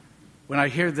When I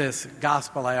hear this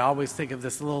gospel, I always think of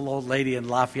this little old lady in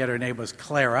Lafayette. Her name was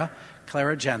Clara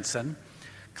Jensen.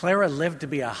 Clara lived to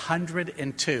be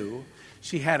 102.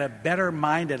 She had a better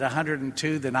mind at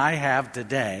 102 than I have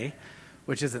today,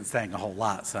 which isn't saying a whole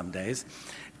lot some days.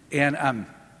 And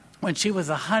when she was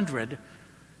 100,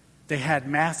 they had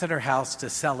Mass at her house to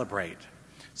celebrate.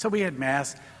 So we had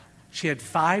Mass. She had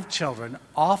 5 children.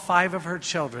 All 5 of her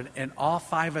children and all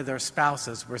 5 of their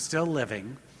spouses were still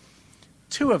living.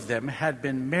 2 of them had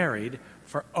been married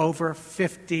for over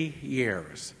 50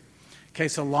 years. Okay,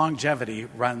 so longevity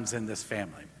runs in this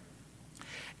family.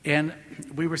 And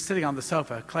we were sitting on the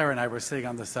sofa, Clara and I were sitting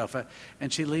on the sofa,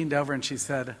 and she leaned over and she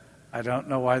said, "I don't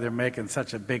know why they're making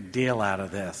such a big deal out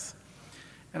of this."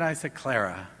 And I said,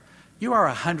 "Clara, you are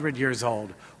 100 years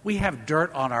old. We have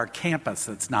dirt on our campus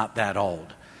that's not that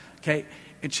old." Okay,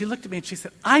 and she looked at me and she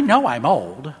said, "I know I'm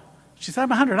old." She said,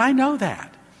 "I'm 100, I know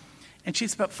that." And she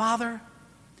said, "But Father,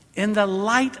 in the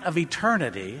light of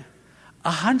eternity,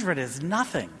 100 is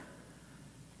nothing.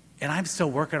 And I'm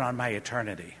still working on my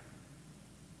eternity."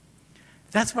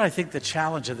 That's what I think the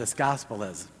challenge of this gospel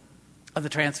is, of the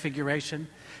transfiguration.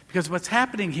 Because what's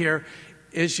happening here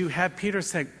is you have Peter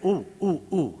saying,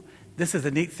 ooh, this is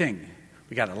a neat thing.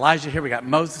 We got Elijah here, we got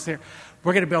Moses here.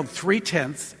 We're going to build 3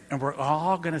 tents, and we're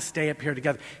all going to stay up here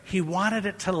together. He wanted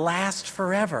it to last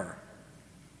forever.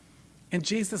 And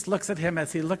Jesus looks at him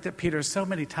as he looked at Peter so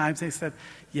many times, and he said,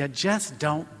 "You just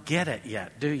don't get it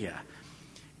yet, do you?"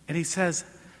 And he says,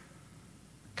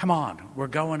 "Come on, we're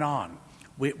going on.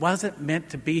 It wasn't meant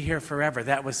to be here forever.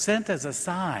 That was sent as a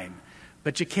sign,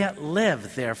 but you can't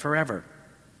live there forever."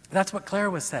 That's what Claire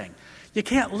was saying. You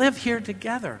can't live here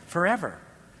together forever.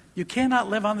 You cannot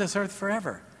live on this earth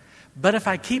forever. But if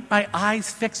I keep my eyes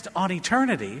fixed on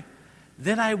eternity,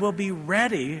 then I will be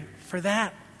ready for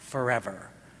that forever.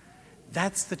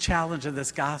 That's the challenge of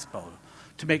this gospel,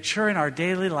 to make sure in our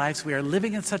daily lives we are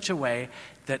living in such a way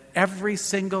that every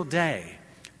single day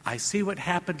I see what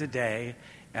happened today,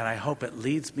 and I hope it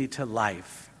leads me to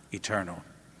life eternal.